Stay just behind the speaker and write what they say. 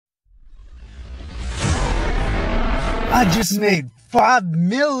I just made $5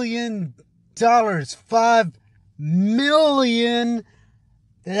 million. $5 million.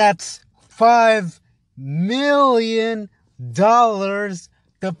 That's $5 million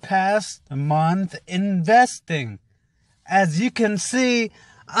the past month investing. As you can see,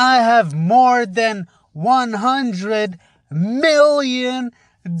 I have more than $100 million.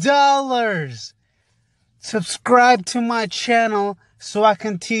 Subscribe to my channel so I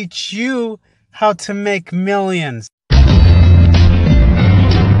can teach you how to make millions.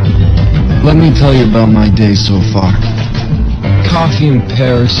 Let me tell you about my day so far. Coffee in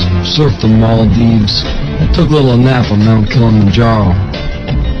Paris, surfed the Maldives, took a little nap on Mount Kilimanjaro.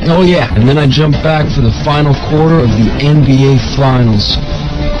 Oh yeah, and then I jumped back for the final quarter of the NBA Finals.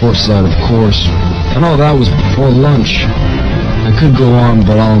 Courtside, of course. And all that was before lunch. I could go on,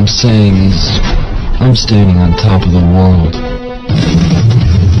 but all I'm saying is, I'm standing on top of the world.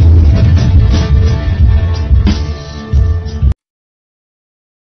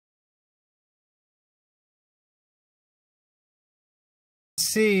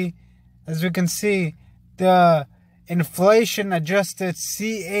 As we can see, the inflation adjusted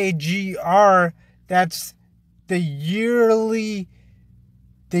CAGR, that's the yearly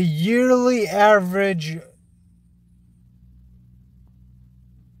average,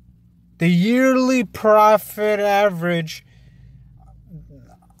 the yearly profit average.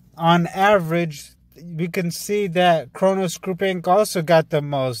 On average, we can see that Cronos Group Inc. also got the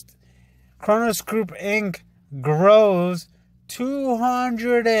most. Cronos Group Inc. grows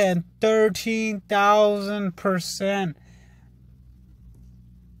 213,000%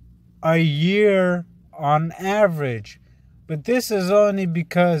 a year on average. But this is only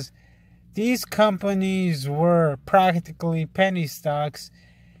because these companies were practically penny stocks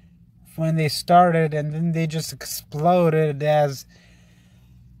when they started, and then they just exploded as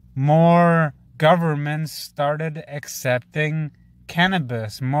more governments started accepting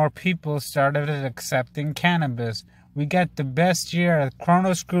cannabis. More people started accepting cannabis. We got the best year at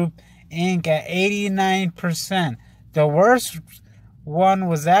Cronos Group Inc. at 89%. The worst one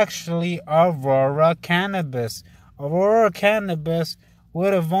was actually Aurora Cannabis. Aurora Cannabis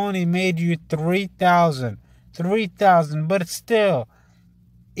would have only made you 3,000, but still,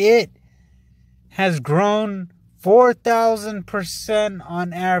 it has grown 4,000%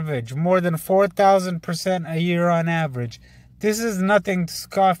 on average, more than 4,000% a year on average. This is nothing to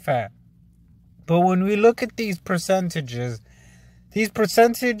scoff at. But when we look at these percentages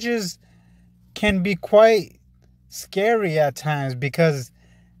can be quite scary at times because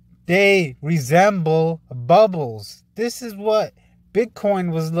they resemble bubbles. This is what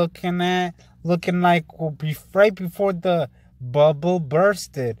Bitcoin was looking like right before the bubble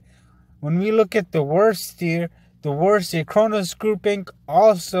bursted. When we look at the worst year, Cronos Group Inc.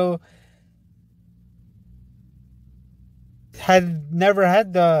 also never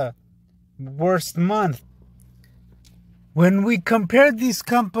had the worst month. When we compare these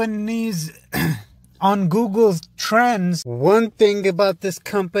companies on Google's trends, one thing about this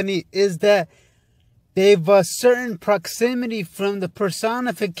company is that they've a certain proximity from the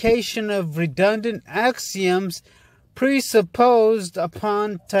personification of redundant axioms presupposed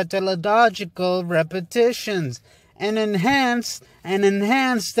upon tautological repetitions and enhance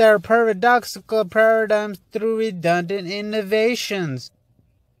their paradoxical paradigms through redundant innovations.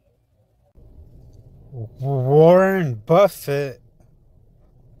 Warren Buffett,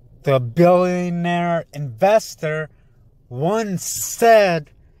 the billionaire investor, once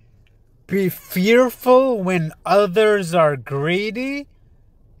said, "Be fearful when others are greedy,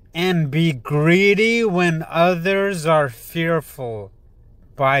 and be greedy when others are fearful,"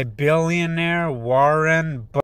 by billionaire Warren Buffett.